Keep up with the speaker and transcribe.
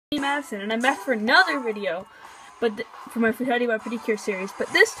Madison, and I'm back for another video, but for my Fruttati Wild Pretty series.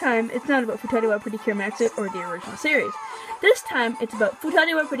 But this time, it's not about Fruttati Wild Pretty Max It or the original series. This time, it's about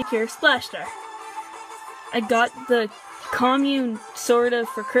Fruttati Wild Pretty Splash Star. I got the commune sort of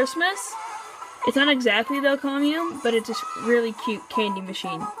for Christmas. It's not exactly the commune, but it's just really cute candy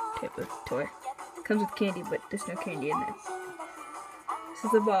machine type of toy. It comes with candy, but there's no candy in there. This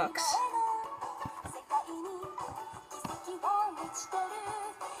is the box.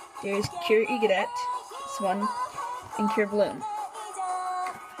 There's Cure Egadette, this one, and Cure Bloom.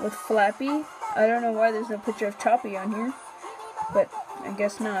 With Flappy, I don't know why there's no picture of Choppy on here, but I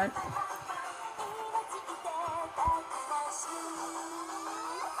guess not.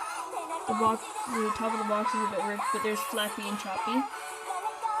 The top of the box is a bit ripped, but there's Flappy and Choppy.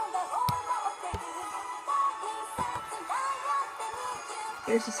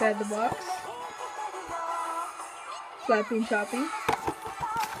 Here's the side of the box. Flappy and Choppy.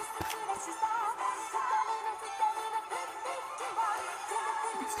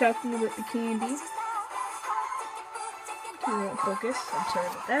 It's talking about the candy. It won't focus, I'm sorry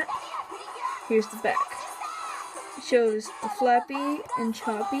about that. Here's the back. It shows the Flappy and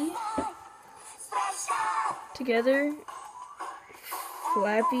Choppy together.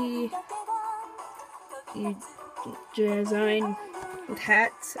 Flappy design with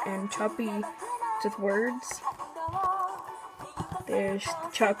hats and Choppy with words. There's the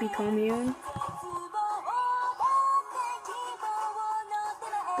Choppy commune.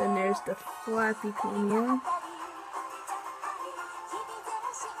 Then there's the Flappy commune.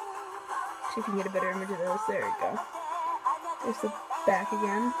 See if you can get a better image of those. There we go. There's the back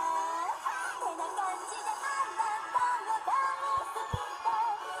again.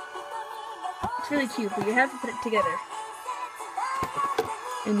 It's really cute, but you have to put it together.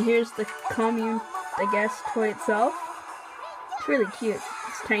 And here's the commune, I guess, toy itself. It's really cute.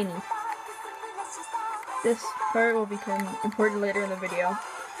 It's tiny. This part will become important later in the video.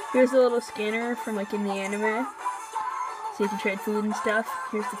 Here's a little scanner from like in the anime, so you can trade food and stuff.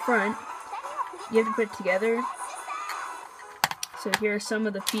 Here's the front. You have to put it together. So here are some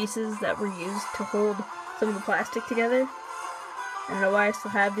of the pieces that were used to hold some of the plastic together. I don't know why I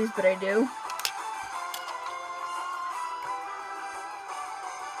still have these, but I do.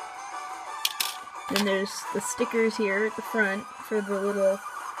 Then there's the stickers here at the front for the little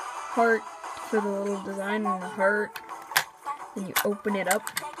heart, for the little design on the heart. Then you open it up.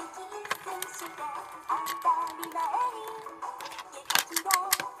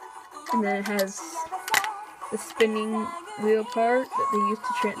 And then it has the spinning wheel part that they use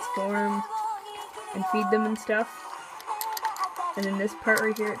to transform and feed them and stuff. And then this part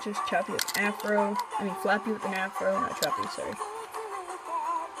right here, it's just Choppy with an afro. Flappy with an afro, not Choppy, sorry.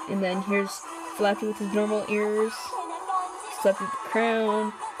 And then here's Flappy with his normal ears, Flappy with the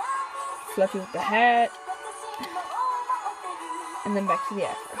crown, Flappy with the hat, and then back to the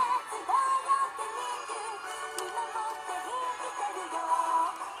afro.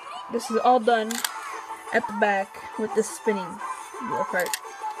 This is all done at the back with the spinning wheel part.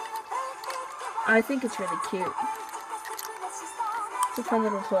 I think it's really cute. It's a fun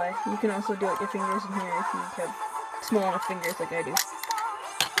little toy. You can also do it with your fingers in here if you have small enough fingers like I do.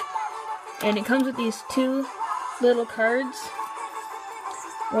 And it comes with these two little cards.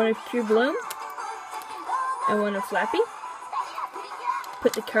 One of Cure Bloom and one of Flappy.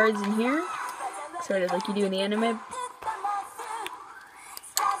 Put the cards in here, sort of like you do in the anime.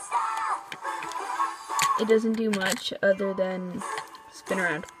 It doesn't do much other than spin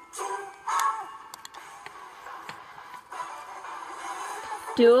around.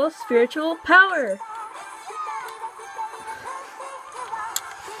 Dual spiritual power!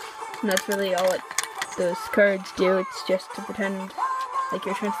 And that's really all those cards do. It's just to pretend like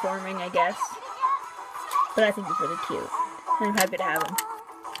you're transforming, I guess. But I think it's really cute. And I'm happy to have them.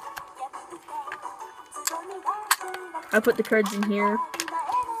 I put the cards in here,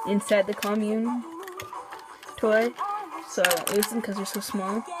 inside the commune toy, so I won't lose them because they're so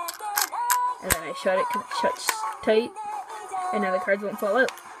small. And then I shut it because it shuts tight, and now the cards won't fall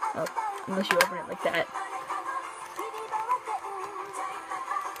out. Well, unless you open it like that.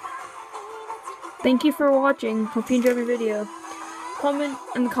 Thank you for watching. Hope you enjoyed my video. Comment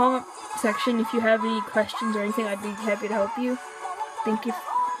in the comment section if you have any questions or anything. I'd be happy to help you. Thank you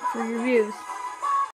for your views.